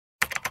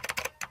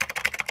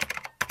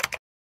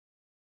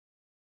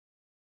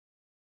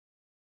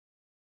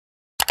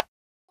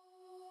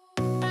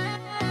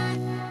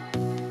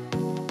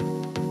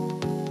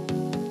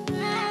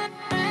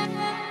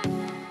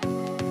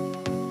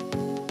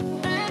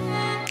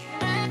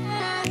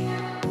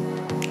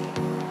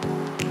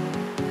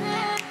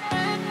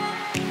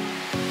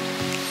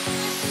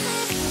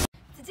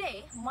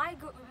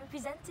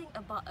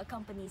about a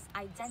company's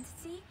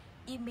identity,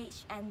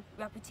 image, and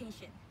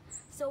reputation.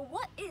 So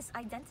what is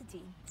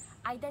identity?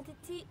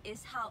 Identity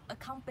is how a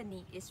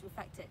company is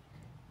reflected.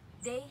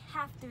 They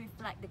have to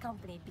reflect the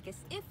company, because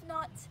if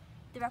not,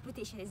 the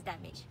reputation is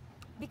damaged.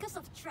 Because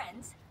of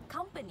trends,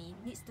 company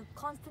needs to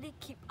constantly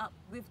keep up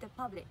with the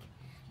public.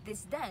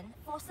 This then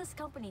forces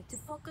company to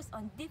focus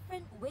on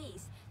different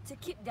ways to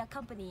keep their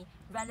company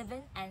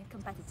relevant and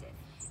competitive.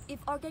 If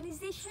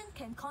organization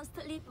can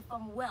constantly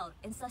perform well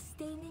in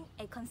sustaining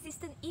a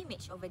consistent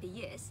image over the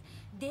years,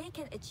 they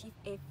can achieve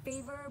a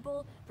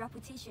favorable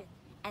reputation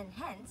and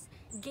hence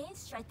gain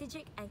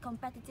strategic and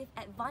competitive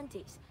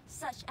advantage,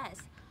 such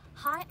as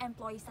high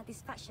employee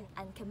satisfaction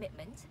and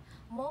commitment,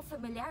 more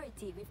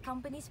familiarity with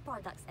company's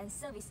products and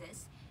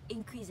services,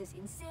 increases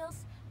in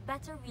sales,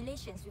 better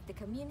relations with the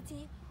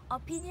community,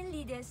 opinion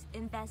leaders,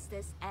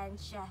 investors, and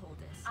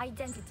shareholders.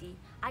 Identity.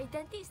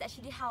 Identity is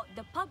actually how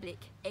the public,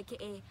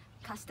 aka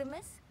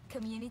customers,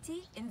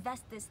 community,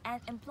 investors,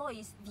 and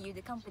employees view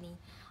the company.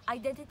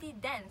 Identity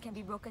then can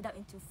be broken down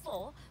into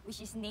four,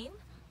 which is name,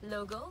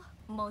 logo,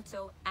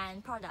 motto,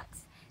 and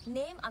products.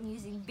 Name, I'm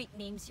using big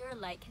names here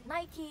like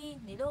Nike,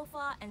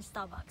 Nilofa, and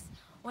Starbucks.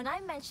 When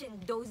I mention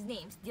those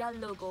names, their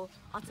logo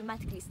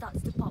automatically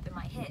starts to pop in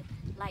my head,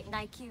 like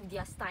Nike with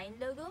their Stein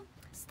logo,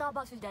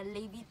 Starbucks with their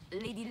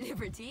Lady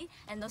Liberty,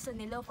 and also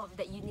Nilofa with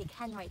that unique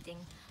handwriting.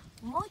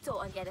 Motto,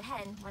 on the other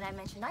hand, when I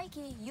mention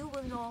Nike, you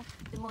will know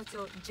the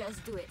motto,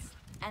 just do it.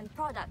 And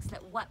products,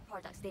 like what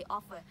products they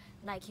offer.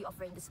 Nike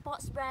offering the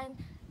sports brand,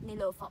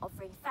 Nilofa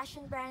offering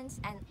fashion brands,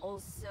 and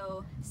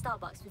also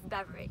Starbucks with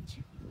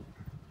beverage.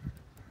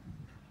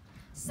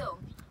 So,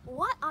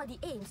 what are the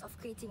aims of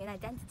creating an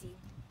identity?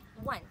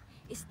 One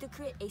is to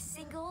create a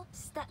single,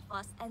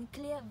 steadfast, and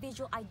clear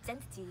visual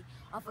identity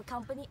of a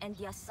company and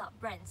their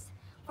sub-brands.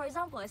 For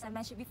example, as I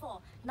mentioned before,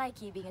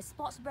 Nike being a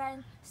sports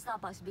brand,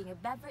 Starbucks being a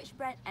beverage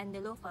brand, and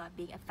Nilofa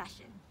being a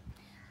fashion.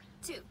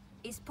 Two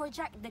is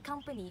project the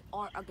company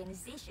or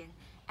organization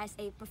as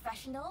a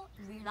professional,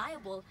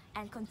 reliable,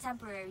 and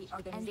contemporary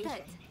organization.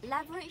 And third,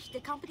 leverage the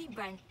company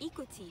brand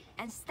equity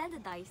and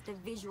standardize the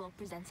visual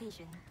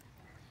presentation.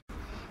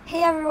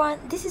 Hey everyone,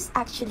 this is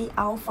actually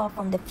Aufa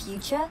from the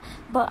future,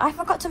 but I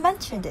forgot to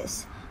mention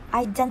this.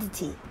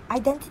 Identity.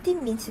 Identity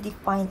means to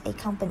define a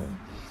company.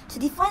 To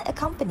define a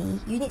company,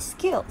 you need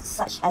skills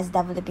such as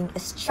developing a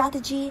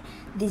strategy,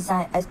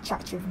 design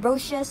attractive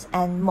brochures,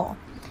 and more.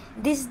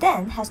 This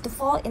then has to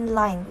fall in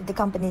line with the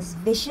company's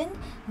vision,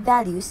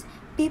 values,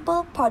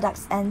 people,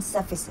 products, and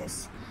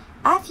services.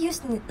 I've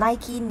used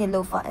Nike,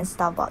 Nilofa, and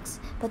Starbucks,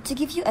 but to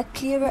give you a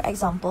clearer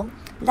example,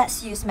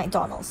 let's use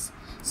McDonald's.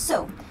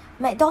 So,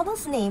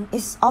 McDonald's name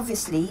is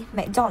obviously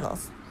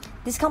McDonald's.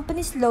 This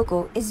company's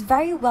logo is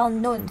very well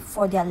known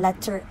for their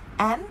letter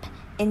M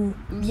in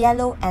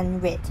yellow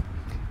and red.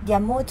 Their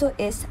motto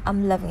is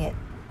 "I'm loving it."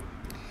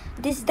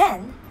 This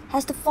then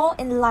has to fall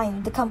in line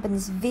with the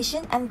company's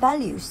vision and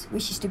values,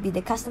 which is to be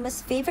the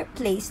customer's favorite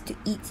place to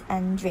eat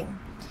and drink.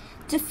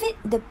 To fit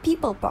the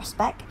people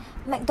prospect,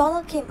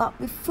 McDonald's came up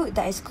with food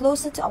that is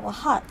closer to our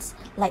hearts,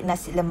 like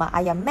nasi lemak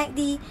ayam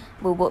McD,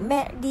 bubur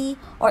McD,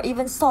 or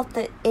even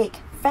salted egg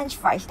French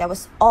fries that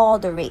was all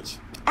the rage.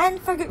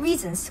 And for good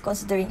reasons,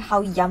 considering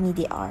how yummy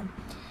they are.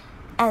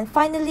 And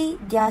finally,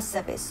 their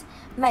service.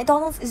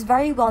 McDonald's is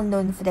very well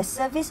known for their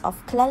service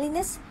of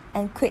cleanliness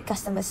and quick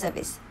customer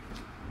service.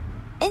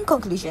 In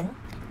conclusion,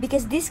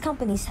 because these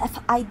companies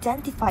have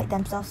identified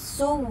themselves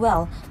so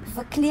well with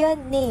a clear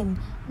name,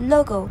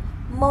 logo,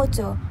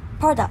 motto,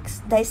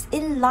 products that is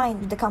in line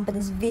with the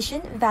company's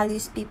vision,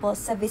 values, people,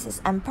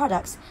 services, and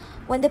products,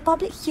 when the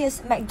public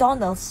hears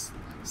McDonald's,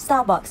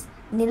 Starbucks,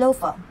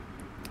 Nilofa,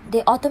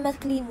 they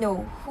automatically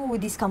know who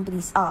these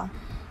companies are.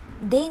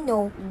 They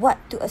know what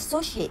to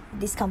associate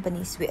these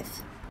companies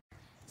with.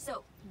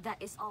 So,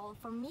 that is all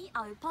from me.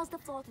 I will pass the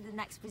floor to the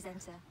next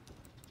presenter.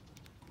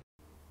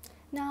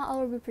 Now I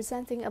will be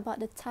presenting about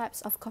the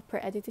types of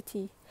corporate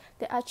identity.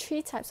 There are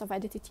three types of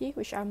identity,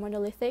 which are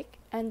monolithic,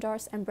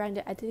 endorsed, and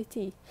branded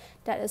identity.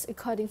 That is,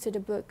 according to the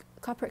book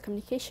Corporate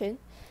Communication,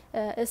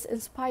 is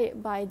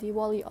inspired by the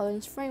Wally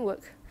Allen's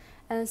framework,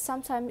 and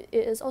sometimes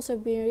it is also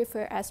being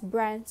referred as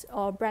brand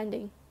or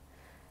branding.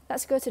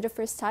 Let's go to the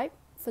first type.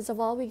 First of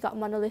all, we got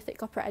monolithic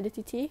corporate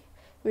identity,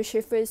 which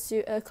refers to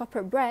a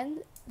corporate brand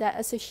that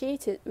is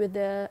associated with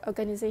the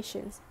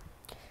organizations.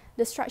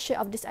 The structure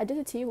of this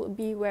identity would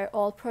be where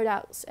all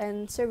products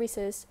and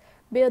services,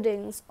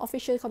 buildings,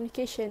 official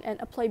communication, and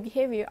employee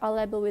behavior are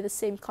labeled with the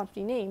same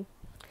company name.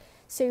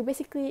 So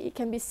basically, it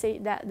can be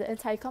said that the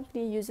entire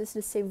company uses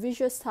the same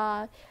visual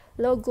style,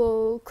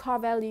 logo, core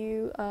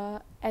value,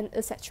 and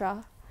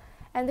etc.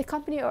 And the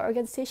company or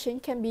organization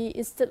can be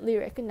instantly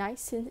recognized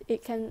since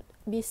it can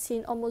be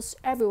seen almost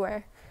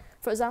everywhere.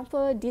 For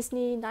example,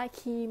 Disney,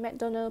 Nike,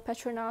 McDonald's,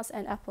 Petronas,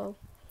 and Apple.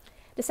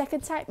 The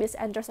second type is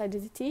endorsed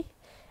identity.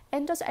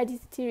 Endorsed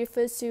identity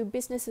refers to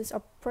businesses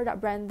or product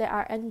brands that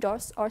are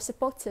endorsed or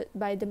supported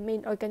by the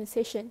main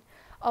organization,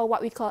 or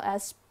what we call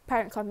as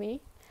parent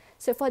company.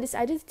 So for this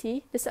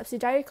identity, the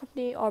subsidiary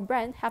company or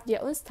brand have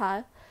their own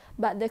style,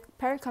 but the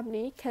parent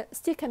company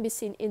still can be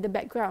seen in the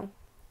background.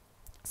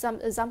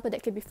 Some example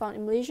that can be found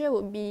in Malaysia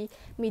would be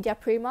Media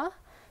Prima,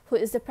 who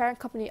is the parent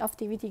company of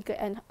TV3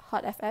 and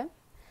Hot FM.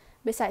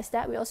 Besides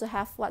that, we also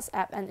have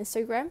WhatsApp and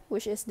Instagram,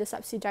 which is the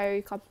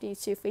subsidiary company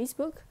to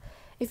Facebook.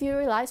 If you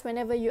realize,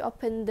 whenever you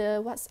open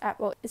the WhatsApp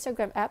or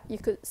Instagram app, you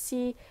could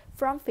see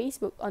from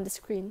Facebook on the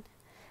screen.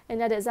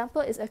 Another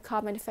example is a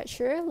car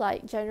manufacturer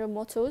like General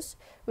Motors,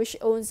 which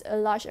owns a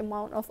large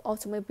amount of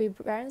automobile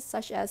brands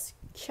such as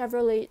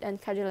Chevrolet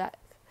and Cadillac.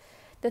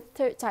 The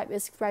third type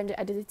is branded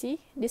identity.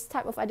 This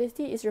type of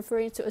identity is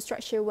referring to a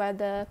structure where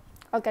the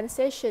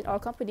organization or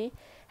company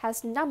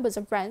has numbers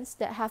of brands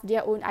that have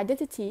their own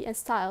identity and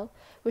style,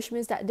 which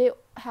means that they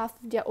have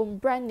their own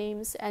brand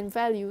names and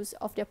values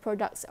of their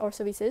products or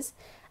services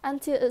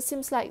until it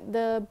seems like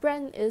the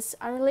brand is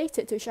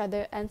unrelated to each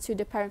other and to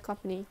the parent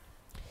company.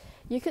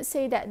 You could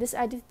say that this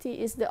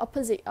identity is the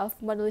opposite of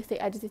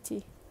monolithic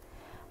identity.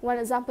 One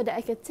example that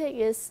I could take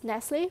is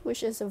Nestle,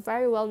 which is a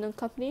very well-known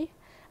company.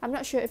 I'm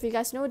not sure if you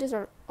guys know this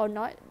or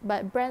not,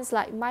 but brands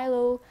like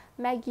Milo,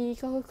 Maggi,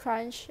 Coco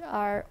Crunch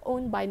are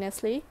owned by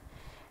Nestle.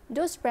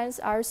 Those brands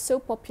are so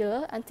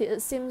popular until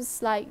it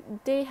seems like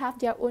they have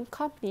their own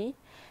company,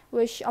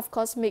 which of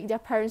course make their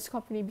parent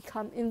company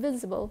become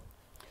invisible.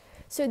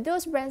 So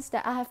those brands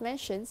that I have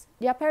mentioned,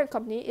 their parent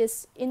company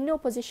is in no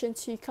position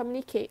to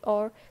communicate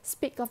or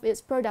speak of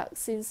its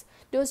products since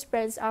those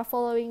brands are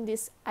following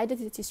this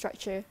identity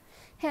structure.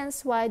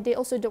 Hence why they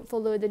also don't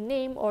follow the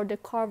name or the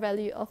core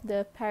value of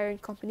the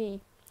parent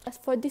company. As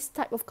for this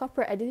type of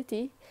corporate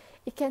identity,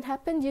 it can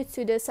happen due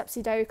to the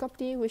subsidiary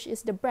company, which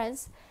is the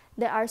brands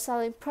that are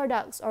selling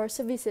products or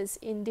services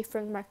in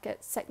different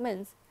market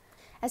segments.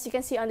 As you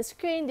can see on the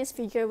screen, this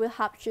figure will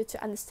help you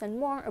to understand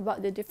more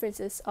about the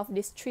differences of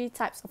these three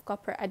types of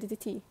corporate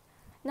identity.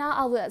 Now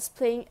I will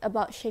explain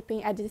about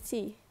shaping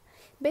identity.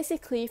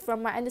 Basically,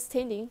 from my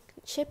understanding,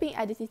 shaping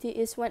identity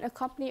is when a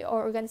company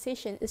or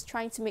organization is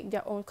trying to make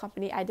their own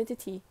company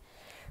identity.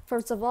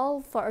 First of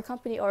all, for a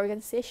company or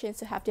organization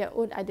to have their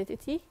own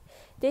identity,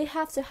 they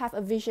have to have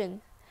a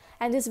vision.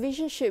 And this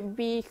vision should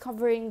be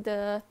covering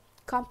the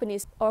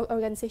company's or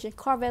organization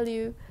core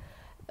value,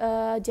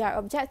 their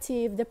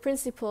objective, the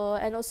principle,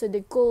 and also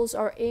the goals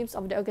or aims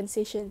of the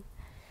organization.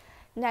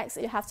 Next,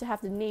 you have to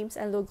have the names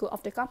and logo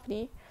of the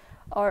company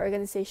or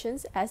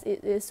organizations, as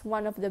it is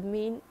one of the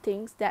main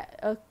things that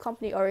a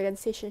company or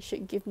organization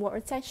should give more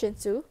attention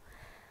to.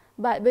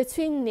 But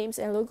between names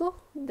and logo,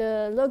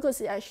 the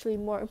logos is actually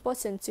more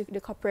important to the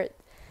corporate,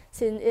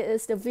 since it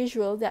is the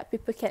visual that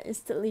people can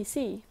instantly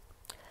see.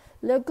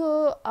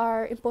 Logo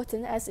are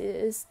important as it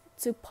is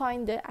to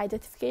point the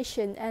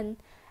identification and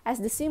as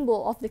the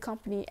symbol of the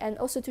company, and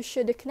also to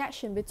show the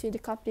connection between the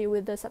company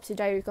with the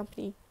subsidiary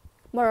company.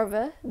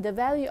 Moreover, the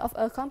value of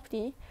a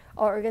company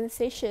or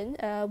organization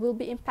will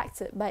be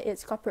impacted by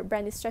its corporate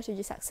branding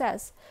strategy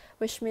success,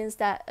 which means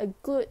that a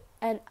good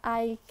and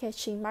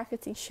eye-catching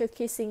marketing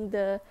showcasing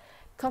the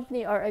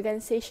company or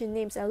organization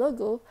names and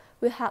logo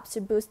will help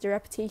to boost the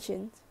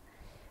reputation.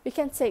 We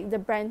can take the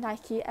brand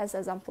Nike as an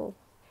example.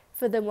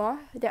 Furthermore,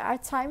 there are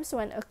times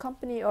when a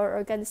company or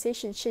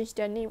organization change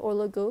their name or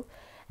logo,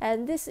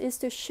 and this is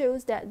to show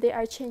that they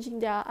are changing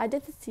their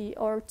identity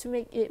or to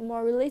make it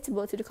more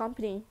relatable to the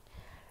company.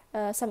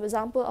 Some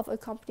example of a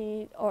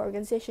company or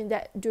organization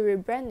that do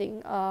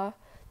rebranding are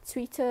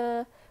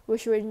Twitter,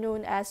 which were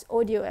known as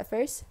Audio at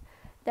first.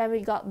 Then we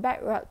got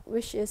Bedrock,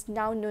 which is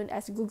now known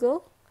as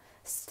Google.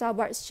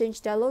 Starbucks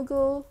changed their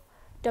logo.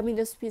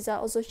 Domino's Pizza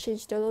also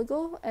changed their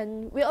logo.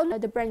 And we all know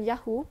the brand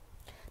Yahoo.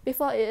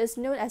 Before it is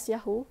known as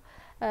Yahoo,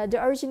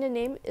 the original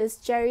name is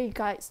Jerry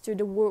Guides to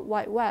the World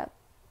Wide Web.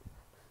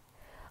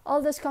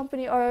 All those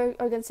company or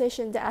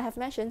organizations that I have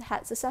mentioned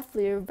had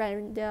successfully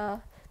rebranded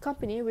their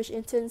company, which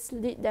in turn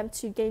lead them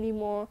to gaining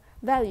more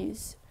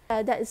values.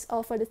 That is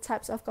all for the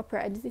types of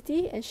corporate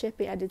identity and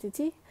shaping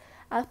identity.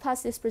 I'll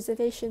pass this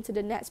presentation to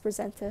the next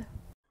presenter.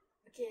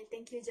 Okay,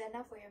 thank you,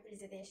 Jana, for your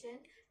presentation.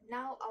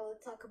 Now I will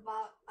talk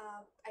about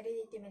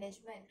identity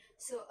management.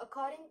 So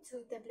according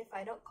to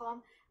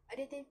Templify.com,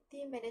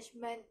 identity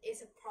management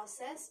is a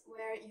process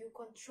where you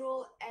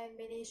control and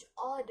manage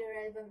all the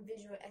relevant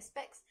visual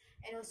aspects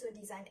and also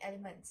design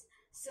elements.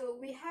 So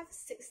we have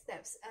 6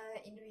 steps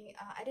in doing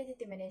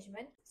identity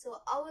management. So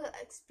I will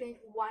explain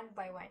one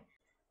by one.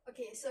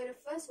 Okay, so the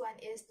first one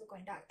is to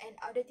conduct an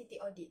identity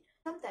audit.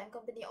 Sometimes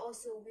company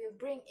also will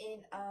bring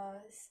in a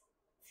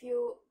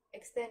few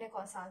external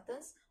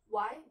consultants.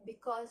 Why?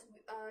 Because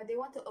they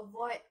want to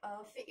avoid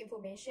fake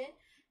information,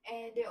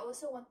 and they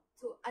also want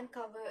to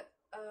uncover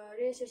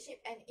relationship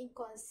and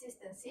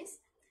inconsistencies.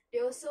 They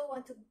also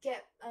want to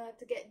get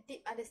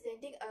deep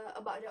understanding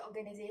about the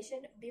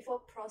organization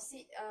before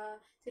proceed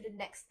to the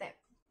next step.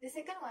 The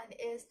second one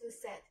is to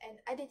set an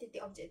identity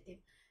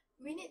objective.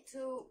 We need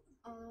to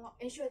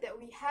ensure that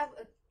we have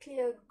a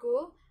clear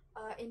goal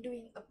in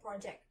doing a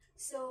project.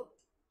 So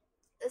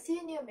the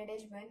senior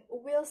management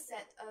will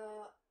set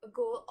a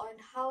goal on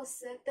how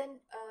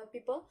certain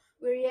people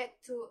will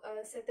react to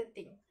a certain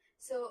thing.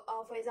 So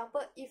for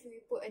example, if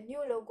we put a new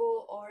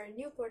logo or a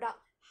new product,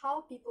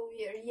 how people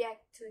will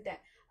react to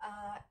that.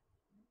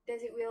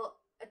 Does it will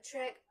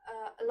attract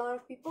a lot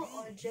of people,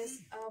 or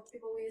just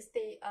people will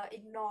stay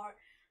ignore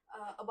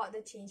about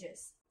the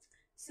changes.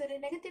 So the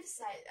negative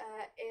side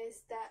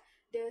is that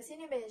the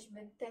senior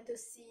management tend to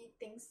see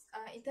things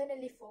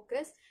internally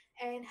focused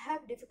and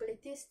have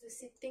difficulties to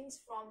see things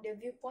from the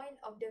viewpoint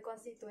of the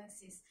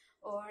constituencies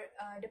or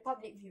the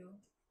public view.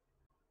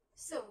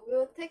 So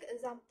we'll take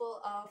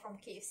example from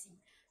KFC.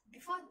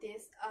 Before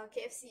this,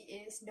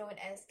 KFC is known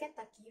as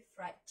Kentucky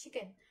Fried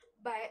Chicken,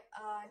 but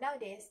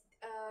nowadays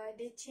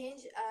they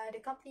change the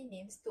company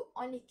names to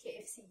only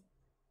KFC,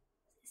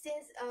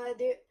 since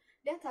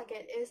their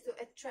target is to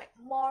attract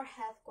more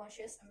health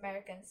conscious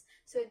Americans.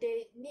 So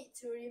they need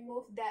to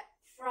remove that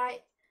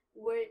fried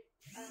word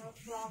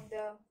from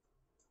the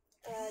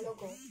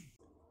logo.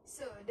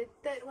 So the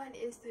third one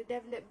is to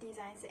develop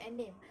designs and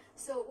name.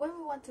 So when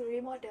we want to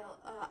remodel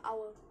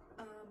our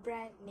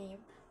brand name,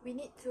 we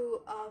need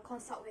to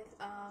consult with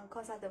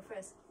consultant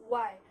first.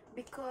 Why?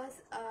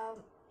 Because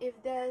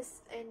if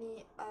there's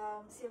any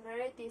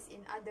similarities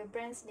in other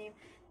brands' name,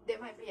 there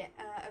might be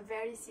a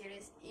very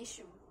serious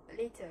issue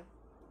later.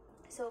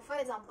 So for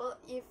example,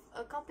 if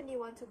a company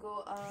want to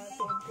go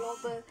to a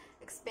global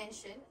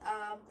expansion,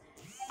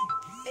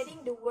 adding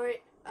the word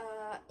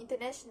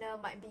international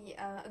might be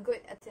a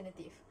good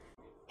alternative.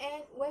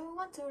 And when we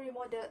want to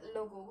remodel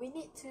logo, we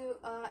need to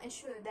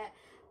ensure that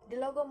the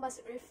logo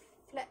must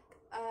reflect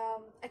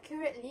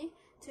accurately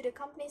to the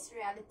company's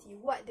reality,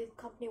 what the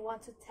company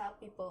wants to tell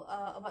people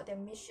about their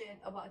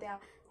mission, about their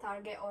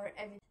target or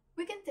everything.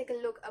 We can take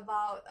a look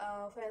about,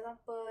 for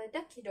example,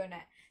 Dunkin'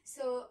 Donut.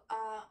 So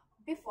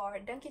before,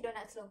 Dunkin'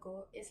 Donut's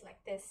logo is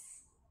like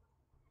this,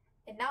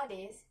 and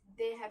nowadays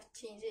they have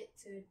changed it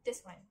to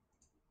this one.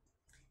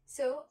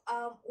 So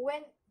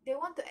when they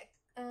want to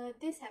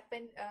this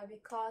happened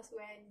because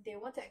when they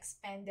want to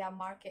expand their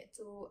market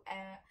to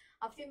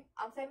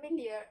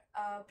unfamiliar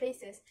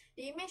places,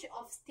 the image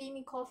of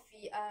steaming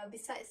coffee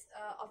besides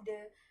of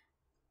the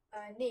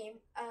name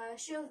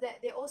shows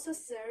that they also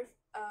serve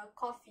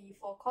coffee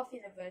for coffee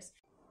lovers.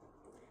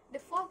 The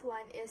fourth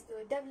one is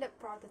to develop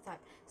prototype.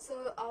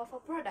 So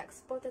for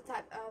products,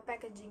 prototype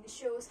packaging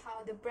shows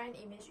how the brand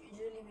image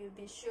usually will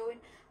be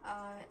shown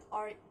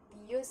or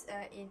be used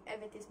in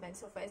advertisement.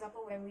 So for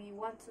example, when we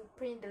want to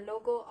print the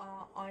logo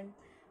on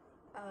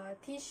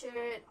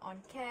t-shirt,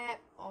 on cap,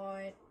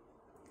 on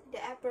the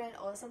apron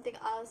or something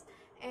else,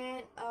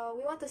 and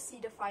we want to see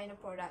the final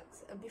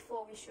products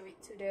before we show it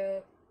to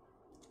the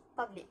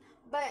public.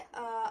 But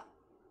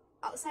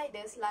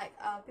outsiders, like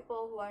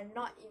people who are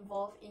not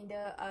involved in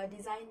the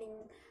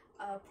designing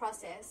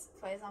process,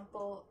 for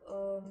example,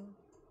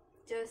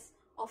 just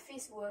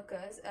office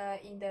workers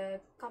in the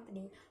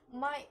company,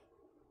 might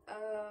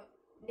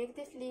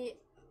negatively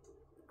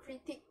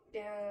critique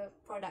the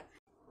product.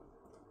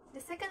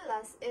 The second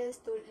last is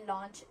to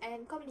launch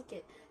and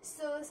communicate.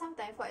 So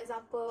sometimes, for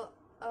example,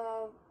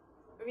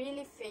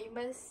 really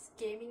famous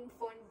gaming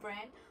phone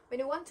brand, when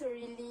they want to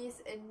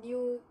release a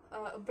new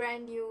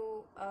brand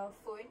new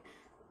phone,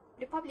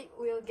 the public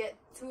will get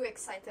too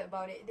excited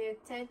about it. They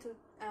tend to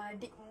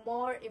dig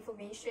more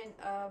information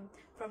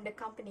from the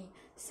company.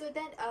 So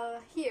then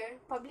here,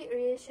 public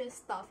relations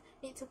staff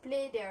need to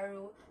play their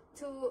role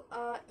to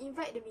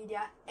invite the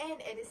media,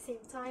 and at the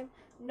same time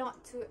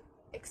not to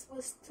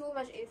expose too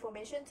much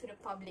information to the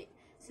public.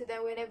 So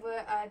that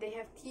whenever they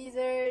have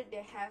teaser,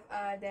 they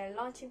have their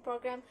launching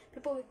program,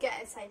 people will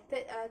get excited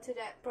to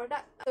that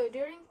product. So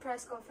during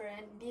press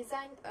conference,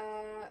 design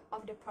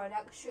of the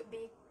product should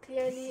be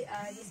clearly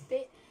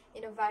displayed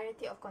in a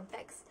variety of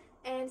contexts,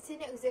 and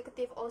senior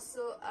executive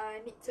also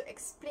need to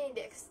explain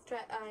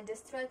the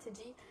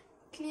strategy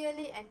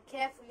clearly and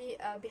carefully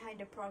behind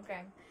the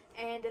program.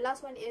 And the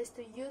last one is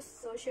to use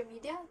social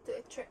media to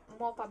attract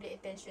more public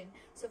attention.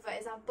 So for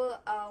example,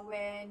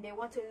 when they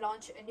want to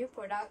launch a new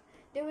product,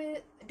 they will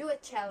do a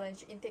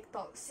challenge in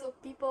TikTok, so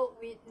people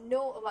will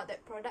know about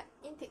that product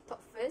in TikTok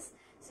first,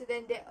 so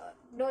then they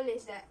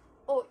knowledge that,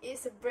 oh,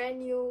 it's a brand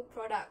new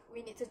product,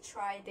 we need to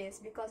try this,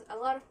 because a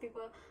lot of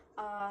people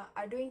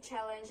are doing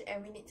challenge,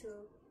 and we need to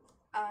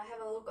have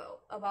a look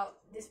about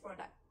this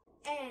product.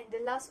 And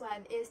the last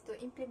one is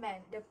to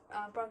implement the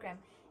program.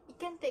 It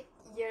can take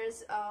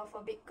years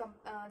for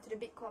to the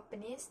big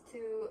companies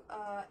to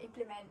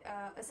implement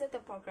a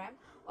certain program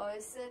or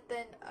a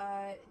certain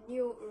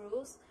new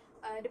rules.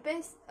 The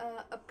best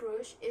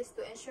approach is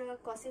to ensure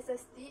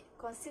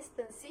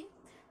consistency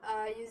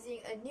using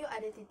a new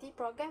identity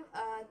program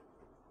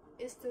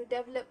is to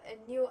develop a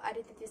new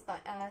identity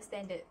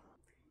standard.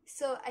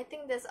 So I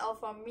think that's all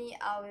from me.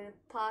 I will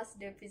pass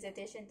the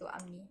presentation to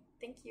Amni.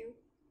 Thank you.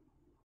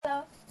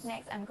 So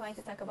next I'm going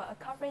to talk about a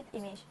corporate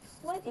image.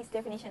 What is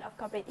definition of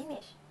corporate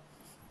image?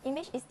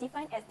 Image is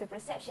defined as the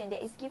perception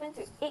that is given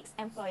to its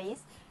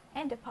employees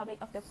and the public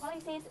of the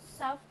policies,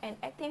 staff, and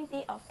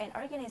activity of an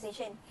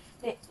organization.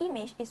 The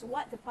image is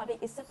what the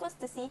public is supposed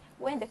to see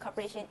when the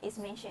corporation is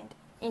mentioned.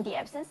 In the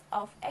absence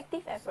of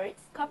active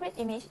efforts, corporate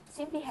image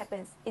simply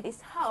happens. It is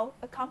how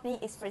a company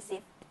is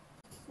perceived.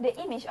 The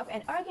image of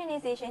an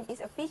organization is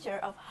a feature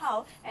of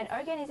how an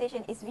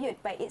organization is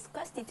viewed by its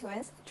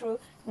constituents through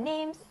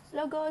names,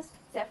 logos,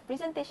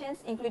 self-presentations,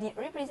 including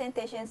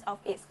representations of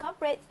its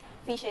corporate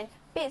vision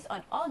based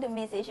on all the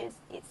messages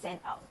it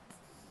sends out.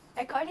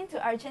 According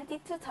to Argenti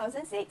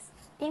 2006,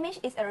 image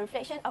is a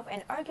reflection of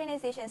an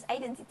organization's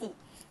identity.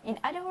 In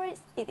other words,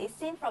 it is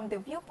seen from the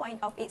viewpoint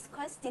of its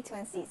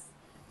constituencies.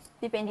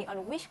 Depending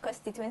on which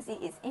constituency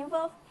is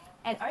involved,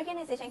 an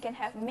organization can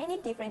have many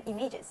different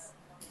images.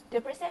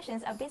 The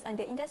perceptions are based on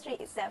the industry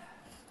itself,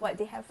 what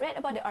they have read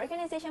about the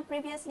organization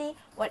previously,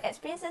 what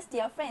experiences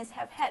their friends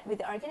have had with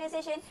the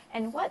organization,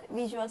 and what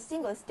visual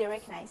symbols they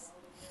recognize.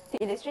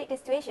 To illustrate the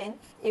situation,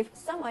 if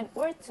someone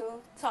were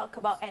to talk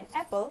about an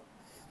apple,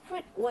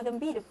 fruit wouldn't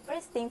be the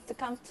first thing to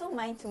come to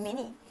mind to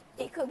many.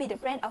 It could be the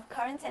brand of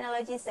current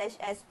technologies such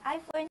as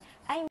iPhone,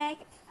 iMac,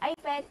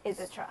 iPad,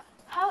 etc.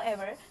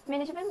 However,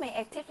 management may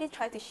actively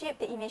try to shape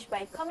the image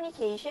by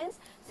communications,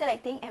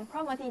 selecting and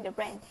promoting the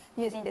brand,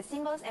 using the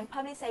symbols and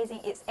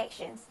publicizing its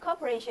actions.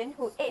 Corporations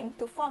who aim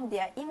to form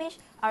their image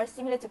are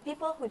similar to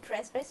people who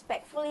dress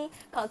respectfully,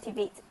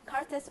 cultivate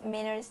courteous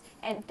manners,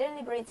 and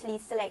deliberately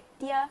select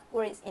their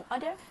words in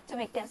order to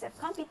make themselves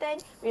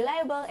competent,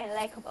 reliable, and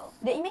likable.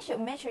 The image should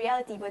match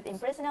reality both in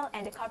personal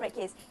and the corporate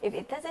case. If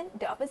it doesn't,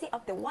 the opposite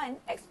of the one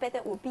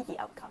expected would be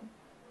the outcome.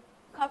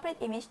 Corporate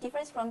image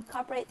differs from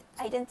corporate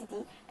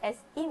identity, as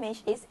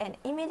image is an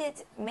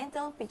immediate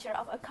mental picture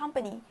of a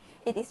company.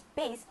 It is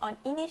based on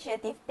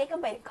initiative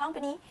taken by the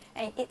company,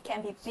 and it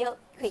can be built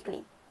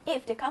quickly.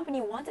 If the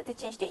company wanted to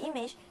change the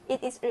image,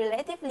 it is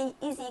relatively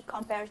easy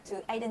compared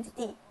to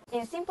identity.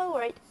 In simple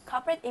words,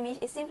 corporate image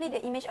is simply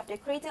the image of the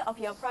creator of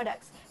your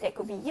products. That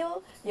could be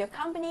you, your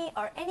company,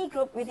 or any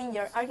group within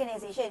your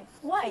organization.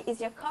 Why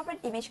is your corporate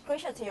image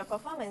crucial to your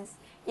performance?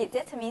 It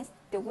determines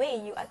the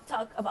way you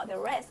talk about the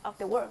rest of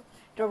the world.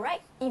 The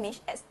right image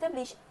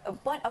establishes a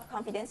bond of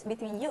confidence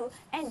between you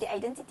and the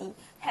identity,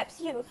 helps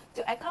you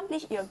to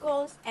accomplish your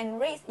goals and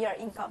raise your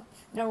income.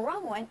 The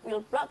wrong one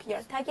will block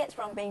your targets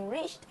from being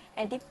reached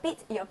and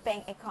deplete your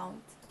bank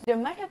account. The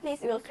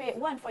marketplace will create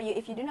one for you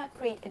if you do not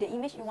create the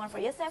image you want for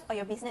yourself or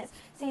your business.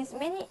 Since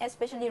many,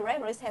 especially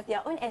rivals, have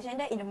their own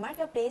agenda in the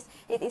marketplace,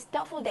 it is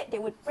doubtful that they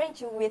would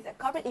brand you with a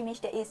corporate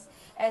image that is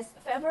as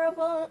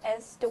favorable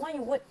as the one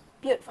you would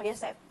build for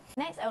yourself.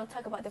 Next, I will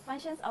talk about the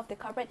functions of the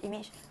corporate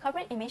image.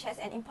 Corporate image has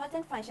an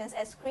important functions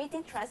as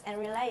creating trust and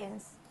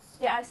reliance.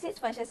 There are 6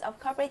 functions of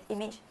corporate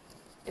image.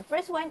 The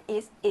first one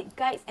is it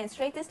guides and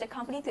strengthens the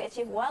company to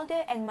achieve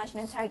wilder and much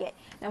known target.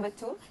 Number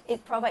 2,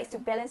 it provides to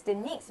balance the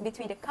needs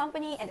between the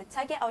company and the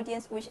target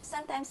audience, which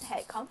sometimes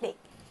had conflict.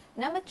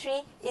 Number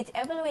 3, it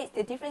evaluates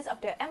the difference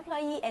of the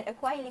employee and a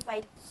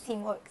qualified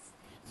team works.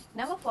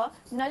 Number 4,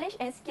 knowledge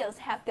and skills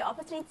have the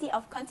opportunity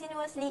of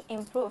continuously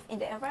improve in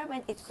the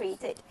environment it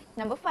created.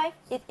 Number 5,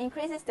 it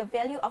increases the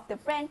value of the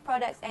brand,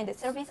 products, and the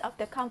service of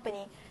the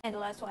company. And the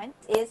last one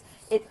is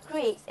it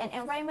creates an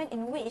environment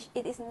in which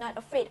it is not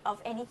afraid of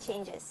any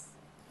changes.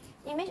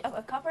 Image of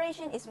a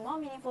corporation is more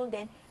meaningful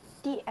than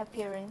the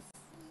appearance.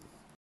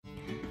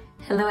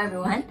 Hello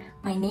everyone,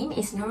 my name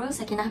is Nurul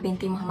Sakinah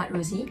Binti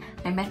Rozi.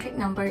 My metric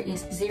number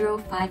is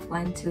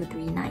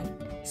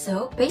 051239.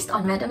 So, based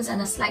on Madam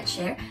Zana's slide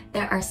share,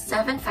 there are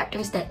 7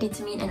 factors that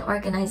determine an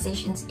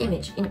organization's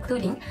image,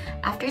 including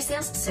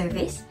after-sales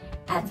service,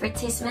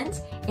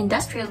 advertisements,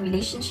 industrial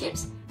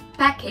relationships,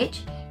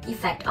 package,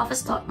 effect of a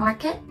stock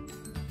market,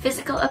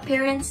 physical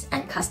appearance,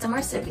 and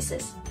customer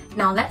services.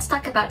 Now let's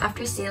talk about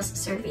after-sales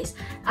service.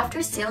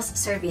 After-sales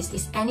service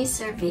is any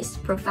service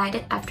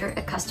provided after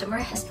a customer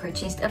has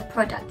purchased a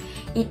product.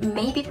 It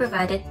may be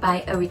provided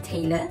by a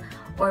retailer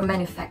or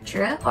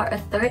manufacturer or a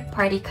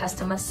third-party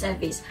customer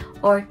service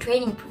or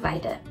training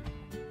provider.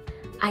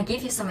 I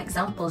give you some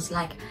examples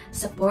like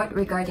support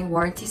regarding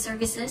warranty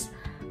services,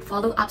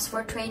 follow-ups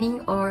for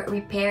training or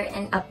repair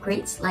and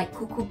upgrades like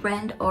Kuku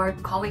brand or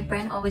Kowi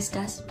brand always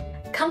does.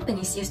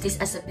 Companies use this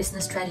as a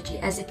business strategy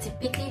as it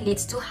typically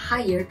leads to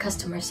higher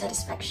customer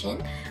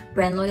satisfaction,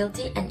 brand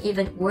loyalty, and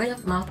even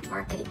word-of-mouth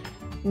marketing.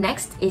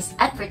 Next is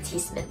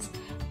advertisements.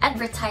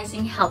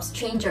 Advertising helps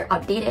change your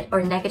outdated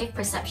or negative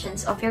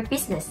perceptions of your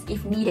business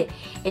if needed.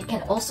 It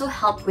can also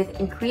help with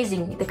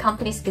increasing the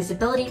company's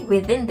visibility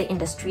within the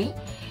industry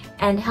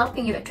and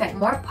helping you attract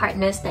more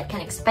partners that can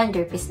expand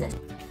your business.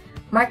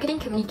 Marketing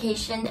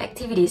communication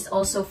activities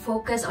also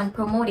focus on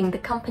promoting the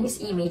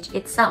company's image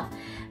itself.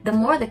 The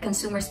more the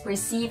consumers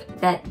perceive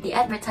that the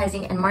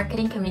advertising and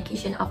marketing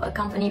communication of a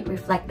company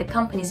reflect the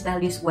company's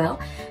values well,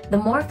 the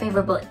more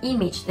favorable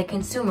image the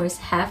consumers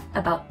have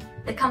about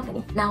the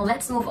company. Now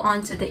let's move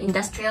on to the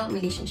industrial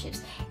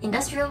relationships.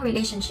 Industrial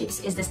relationships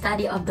is the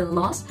study of the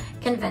laws,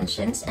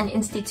 conventions, and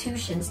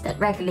institutions that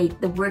regulate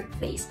the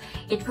workplace.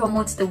 It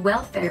promotes the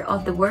welfare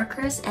of the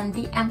workers and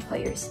the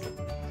employers.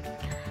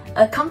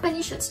 A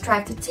company should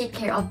strive to take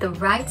care of the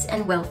rights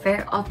and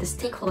welfare of the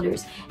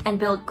stakeholders and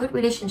build good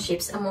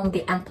relationships among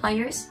the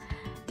employers,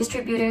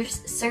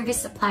 distributors, service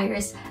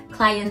suppliers,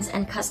 clients,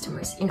 and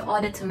customers in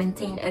order to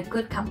maintain a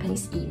good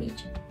company's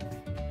image.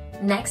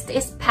 Next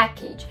is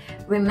package.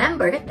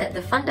 Remember that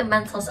the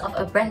fundamentals of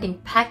a branding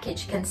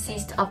package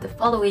consist of the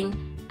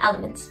following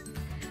elements.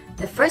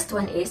 The first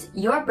one is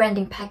your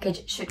branding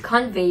package should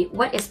convey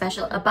what is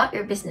special about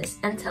your business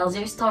and tells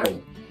your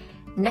story.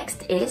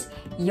 Next is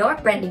your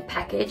branding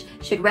package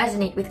should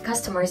resonate with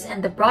customers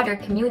and the broader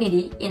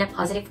community in a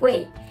positive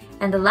way.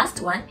 And the last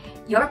one,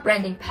 your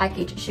branding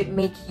package should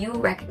make you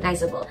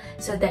recognizable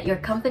so that your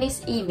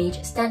company's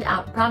image stand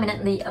out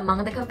prominently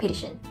among the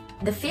competition.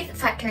 The fifth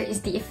factor is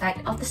the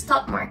effect of the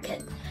stock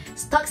market.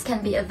 Stocks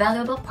can be a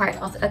valuable part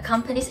of a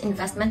company's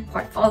investment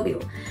portfolio.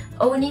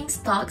 Owning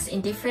stocks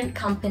in different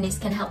companies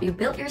can help you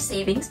build your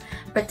savings,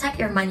 protect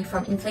your money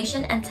from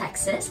inflation and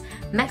taxes,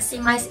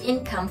 maximize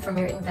income from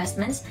your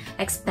investments,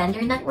 expand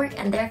your network,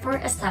 and therefore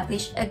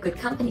establish a good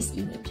company's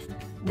image.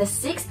 The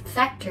sixth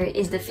factor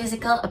is the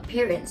physical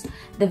appearance.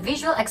 The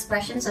visual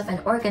expressions of an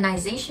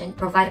organization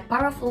provide a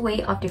powerful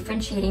way of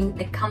differentiating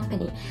the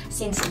company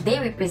since they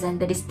represent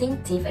the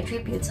distinctive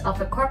attributes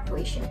of a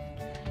corporation.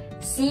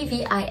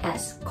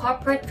 CVIS,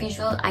 Corporate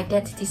Visual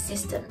Identity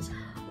Systems,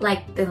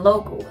 like the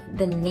logo,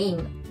 the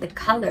name, the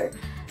color,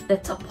 the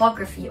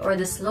topography or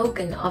the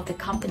slogan of the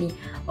company,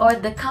 or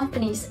the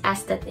company's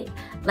aesthetic,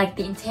 like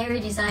the interior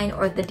design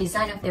or the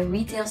design of their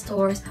retail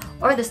stores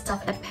or the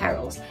stuffed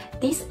apparels.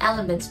 These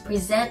elements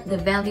present the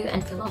value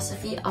and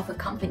philosophy of a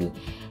company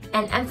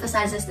and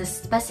emphasizes the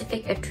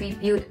specific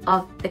attribute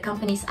of the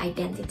company's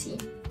identity.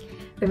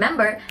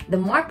 Remember, the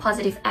more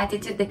positive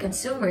attitude the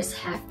consumers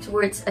have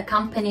towards a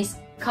company's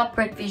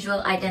corporate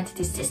visual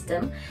identity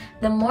system,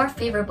 the more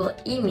favorable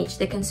image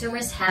the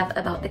consumers have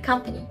about the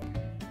company.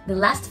 The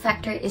last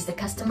factor is the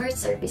customer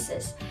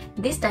services.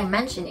 This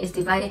dimension is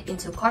divided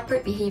into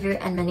corporate behavior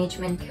and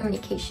management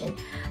communication.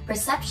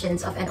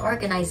 Perceptions of an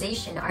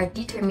organization are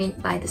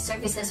determined by the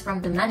services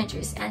from the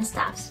managers and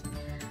staffs.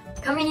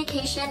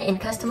 Communication in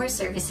customer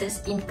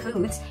services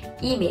includes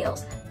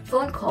emails,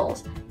 phone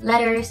calls,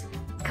 letters,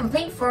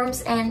 complaint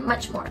forms, and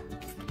much more.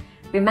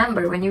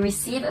 Remember, when you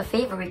receive a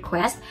favor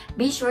request,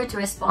 be sure to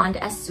respond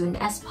as soon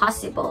as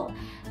possible.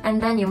 And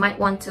then you might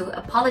want to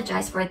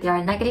apologize for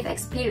their negative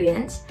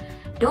experience.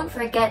 Don't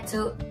forget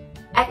to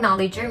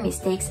acknowledge your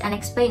mistakes and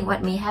explain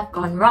what may have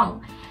gone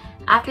wrong.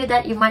 After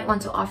that, you might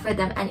want to offer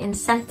them an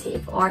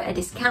incentive or a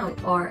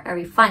discount or a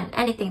refund,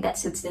 anything that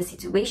suits the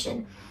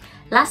situation.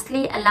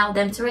 Lastly, allow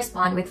them to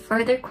respond with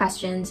further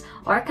questions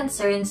or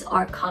concerns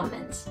or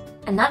comments.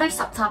 Another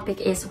subtopic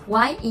is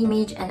why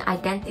image and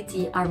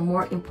identity are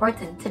more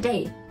important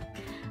today.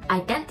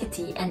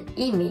 Identity and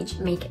image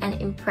make an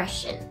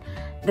impression.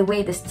 The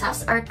way the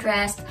staffs are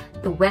dressed,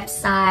 the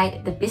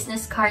website, the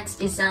business cards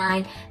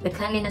design, the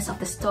cleanliness of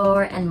the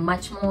store, and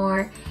much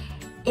more.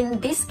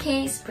 In this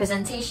case,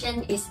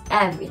 presentation is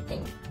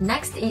everything.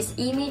 Next is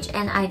image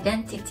and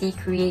identity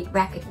create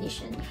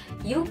recognition.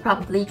 You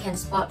probably can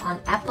spot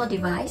an Apple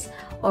device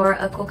or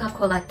a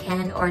Coca-Cola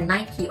can or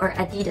Nike or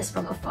Adidas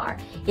from afar.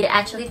 It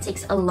actually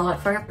takes a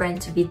lot for a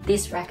brand to be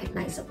this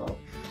recognizable.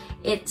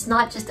 It's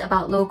not just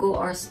about logo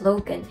or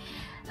slogan.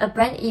 A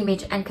brand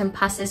image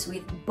encompasses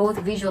with both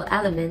visual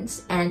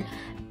elements and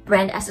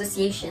brand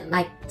association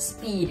like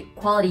speed,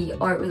 quality,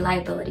 or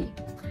reliability.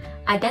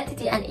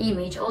 Identity and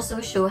image also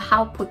show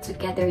how put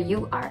together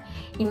you are.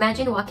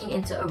 Imagine walking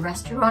into a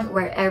restaurant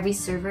where every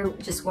server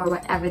just wore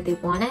whatever they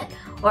wanted,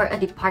 or a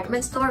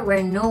department store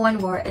where no one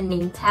wore a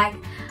name tag.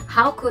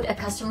 How could a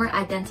customer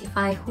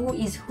identify who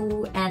is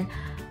who and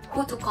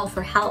who to call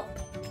for help?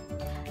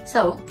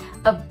 So,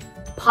 a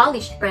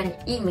polished brand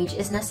image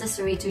is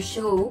necessary to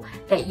show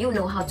that you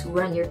know how to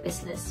run your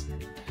business.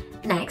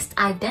 Next,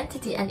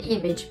 identity and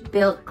image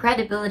build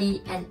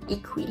credibility and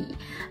equity.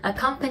 A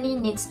company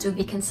needs to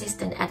be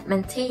consistent at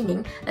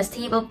maintaining a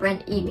stable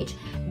brand image,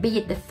 be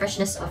it the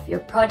freshness of your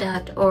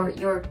product or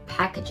your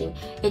packaging.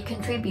 It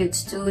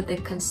contributes to the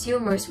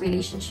consumer's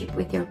relationship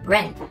with your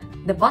brand.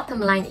 The bottom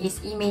line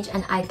is image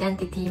and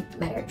identity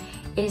matter.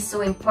 It is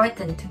so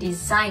important to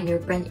design your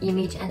brand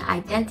image and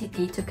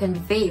identity to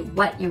convey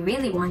what you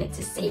really wanted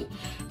to say.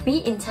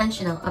 Be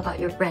intentional about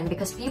your brand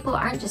because people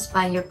aren't just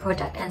buying your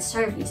product and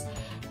service.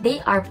 They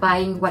are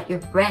buying what your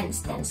brand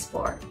stands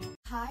for.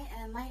 Hi,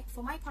 and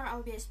for my part,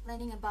 I'll be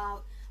explaining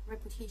about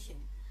reputation.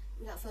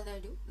 Without further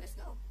ado, let's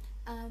go.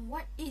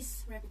 What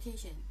is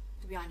reputation,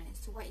 to be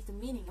honest? What is the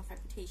meaning of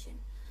reputation?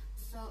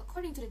 So,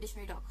 according to the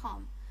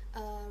dictionary.com,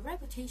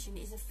 reputation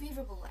is a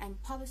favorable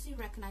and publicly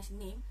recognized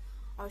name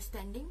or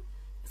standing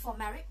for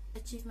merit,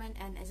 achievement,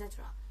 and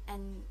etc.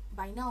 And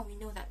by now, we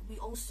know that we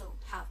also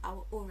have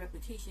our own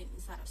reputation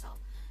inside ourselves.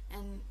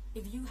 And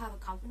if you have a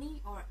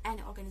company or an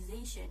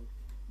organization,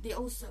 they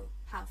also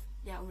have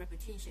their own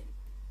reputation.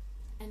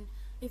 And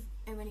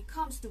when it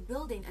comes to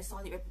building a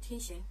solid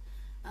reputation,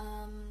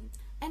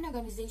 an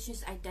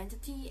organization's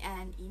identity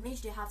and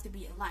image, they have to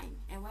be aligned.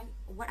 And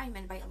what I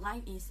meant by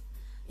aligned is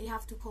they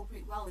have to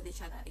cooperate well with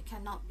each other. It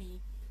cannot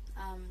be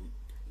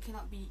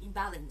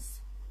imbalanced.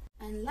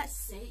 And let's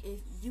say if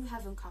you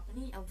have a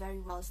company, a very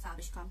well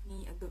established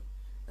company,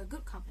 a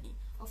good company,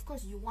 of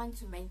course you want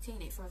to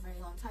maintain it for a very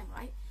long time,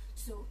 right?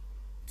 So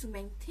to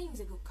maintain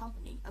a good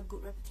company, a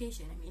good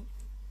reputation,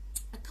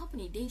 a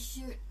company, they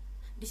should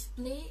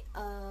display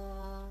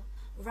a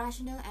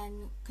rational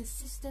and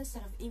consistent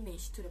set of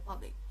image to the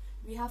public.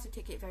 We have to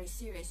take it very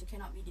serious. You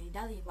cannot be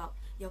dilly-dally about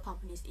your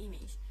company's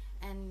image.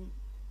 And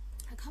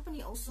a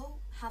company also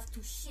have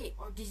to shape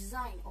or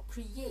design or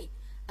create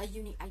a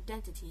unique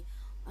identity.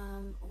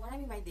 What I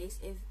mean by this,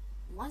 if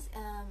once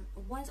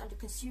the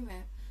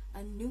consumer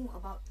knew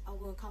about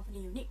our company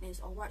uniqueness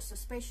or what's so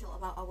special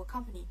about our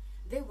company,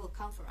 they will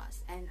come for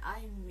us, and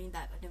I mean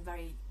that in a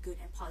very good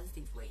and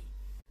positive way.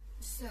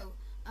 So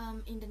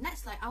in the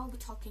next slide, I will be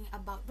talking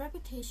about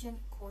reputation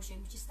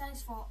quotient, which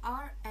stands for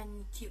R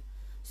and Q.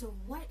 So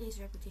what is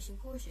reputation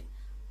quotient?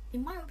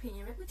 In my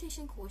opinion,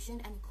 reputation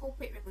quotient and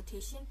corporate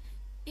reputation,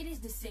 it is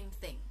the same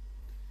thing.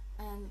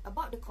 And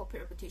about the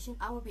corporate reputation,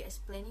 I will be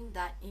explaining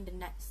that in the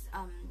next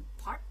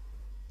part.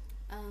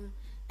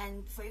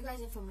 And for you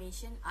guys'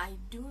 information, I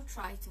do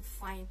try to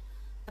find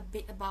a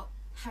bit about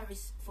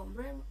Ariff from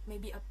Rome,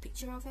 maybe a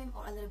picture of him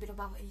or a little bit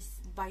about his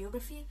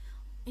biography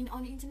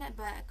on the internet,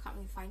 but I can't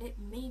really find it.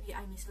 Maybe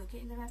I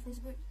mislocated in the reference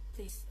book.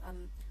 Please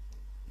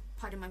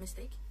pardon my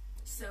mistake.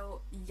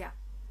 So yeah,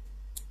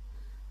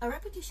 a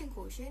reputation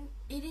quotient,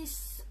 it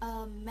is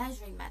a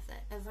measuring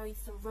method, a very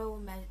thorough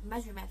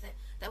measuring method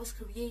that was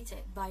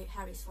created by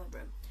Ariff from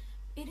Rome.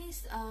 It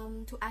is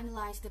to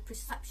analyze the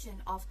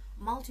perception of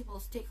multiple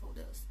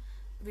stakeholders,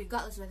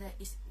 regardless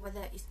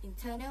whether it's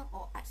internal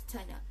or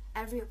external.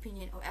 Every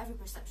opinion or every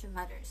perception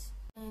matters.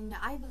 And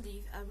I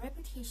believe a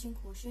reputation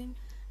quotient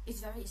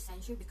is very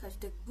essential because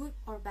the good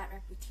or bad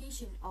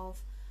reputation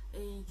of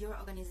your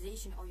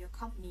organization or your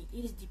company,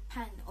 it is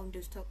depend on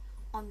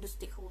the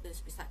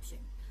stakeholders' perception.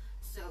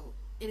 So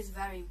it is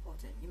very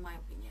important in my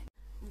opinion.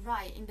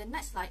 Right, in the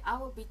next slide, I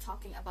will be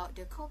talking about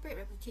the corporate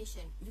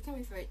reputation. You can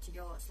refer it to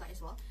your slide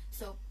as well.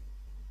 So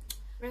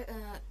the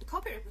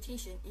corporate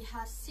reputation, it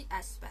has 6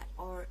 aspects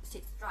or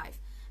 6 drive,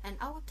 and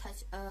I will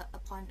touch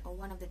upon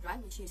one of the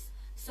drive, which is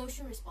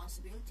social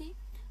responsibility.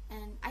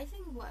 And I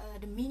think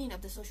the meaning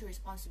of the social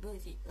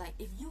responsibility, like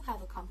if you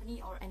have a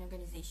company or an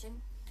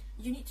organization,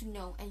 you need to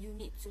know and you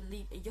need to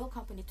lead your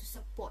company to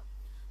support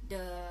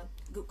the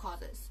good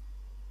causes.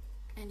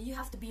 And you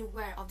have to be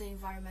aware of the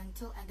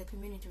environmental and the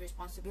community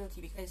responsibility,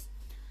 because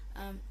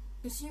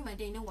consumer,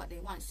 they know what they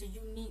want, so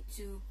you need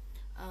to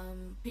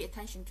pay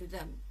attention to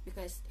them,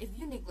 because if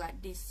you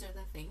neglect these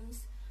certain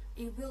things,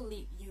 it will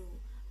lead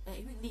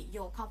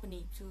your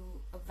company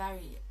to a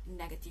very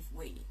negative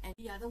way. And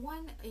the other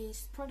one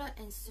is product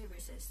and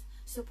services.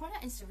 So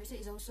product and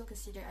services is also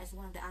considered as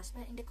one of the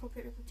aspects in the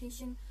corporate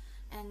reputation,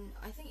 and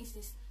I think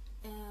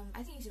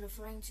it's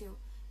referring to,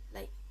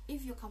 like,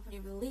 if your company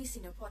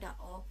releasing a product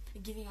or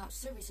giving out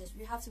services,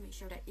 you have to make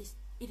sure that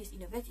it is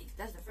innovative.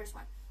 That's the first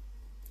one.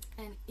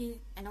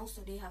 And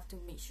also they have to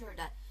make sure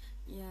that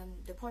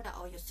the product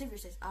or your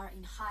services are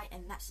in high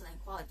and excellent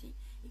quality.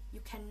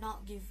 You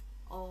cannot give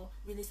or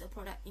release a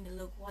product in a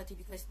low quality,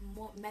 because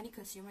many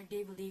consumers,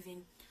 they believe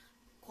in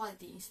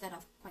quality instead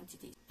of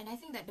quantity. And I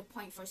think that the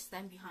point for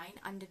stand behind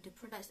under the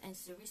products and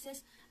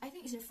services, I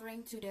think is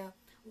referring to the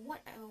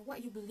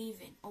what you believe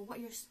in, or what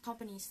your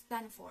company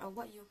stand for, or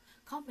what your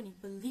company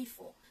believe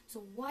for.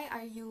 So why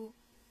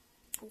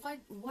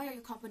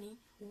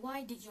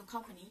did your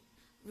company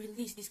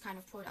release this kind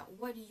of product?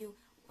 Why did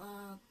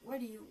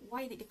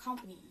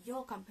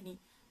your company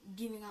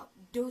giving out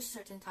those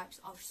certain types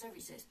of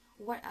services?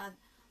 What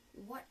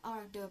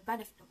are the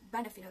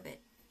benefit of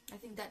it? I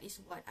think that is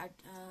what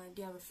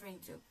they are referring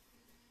to.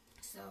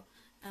 So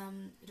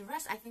the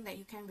rest, I think that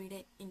you can read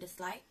it in the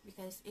slide,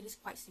 because it is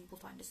quite simple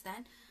to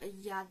understand.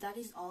 Yeah, that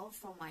is all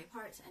from my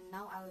part, and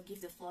now I will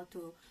give the floor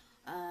to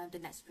the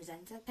next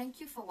presenter. Thank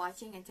you for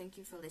watching and thank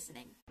you for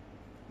listening.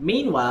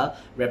 Meanwhile,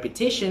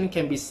 reputation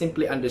can be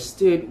simply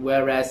understood,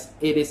 whereas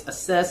it is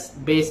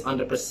assessed based on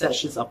the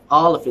perceptions of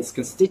all of its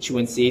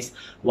constituencies,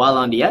 while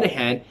on the other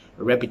hand,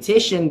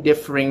 reputation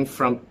differing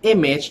from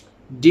image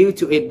due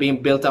to it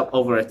being built up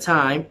over a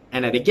time,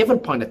 and at a given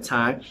point of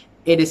time,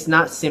 it is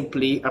not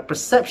simply a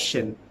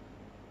perception.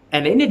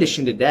 And in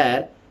addition to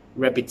that,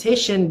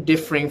 reputation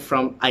differing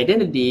from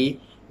identity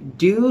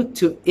due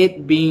to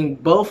it being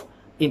both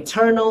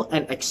internal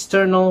and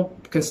external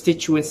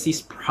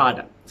constituencies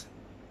product.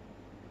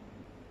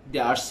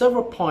 There are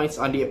several points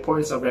on the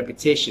importance of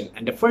reputation,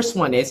 and the first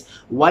one is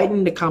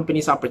widening the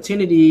company's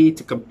opportunity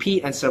to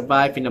compete and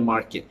survive in the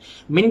market.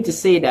 Meaning to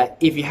say that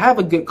if you have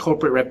a good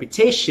corporate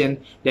reputation,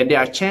 then there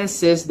are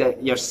chances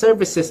that your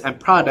services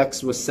and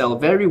products will sell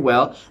very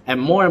well,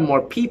 and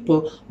more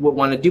people would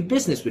want to do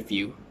business with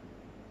you.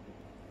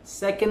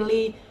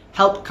 Secondly,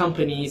 help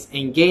companies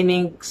in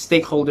gaining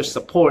stakeholder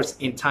supports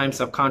in times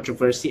of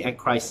controversy and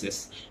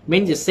crisis.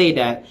 Meaning to say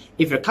that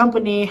if your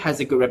company has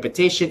a good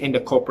reputation in the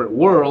corporate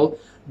world,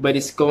 but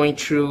is going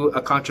through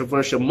a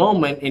controversial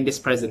moment in this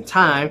present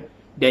time,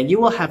 then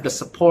you will have the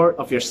support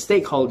of your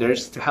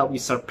stakeholders to help you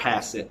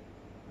surpass it.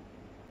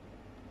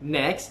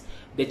 Next,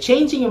 the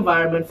changing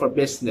environment for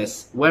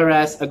business,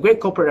 whereas a great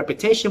corporate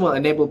reputation will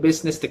enable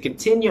business to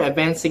continue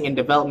advancing in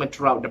development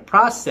throughout the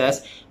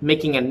process,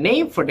 making a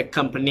name for the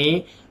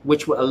company,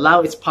 which will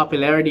allow its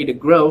popularity to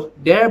grow,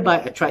 thereby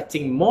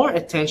attracting more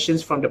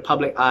attentions from the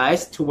public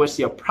eyes towards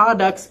your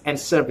products and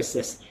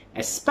services,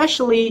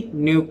 especially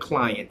new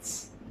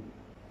clients.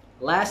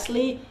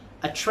 Lastly,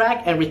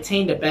 attract and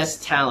retain the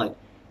best talent,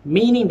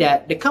 meaning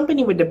that the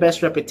company with the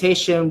best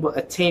reputation will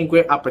attain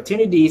great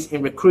opportunities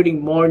in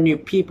recruiting more new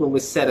people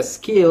with set of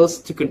skills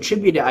to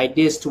contribute their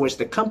ideas towards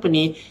the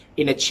company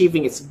in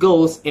achieving its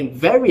goals in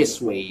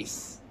various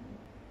ways.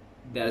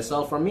 That is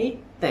all from me.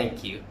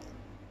 Thank you.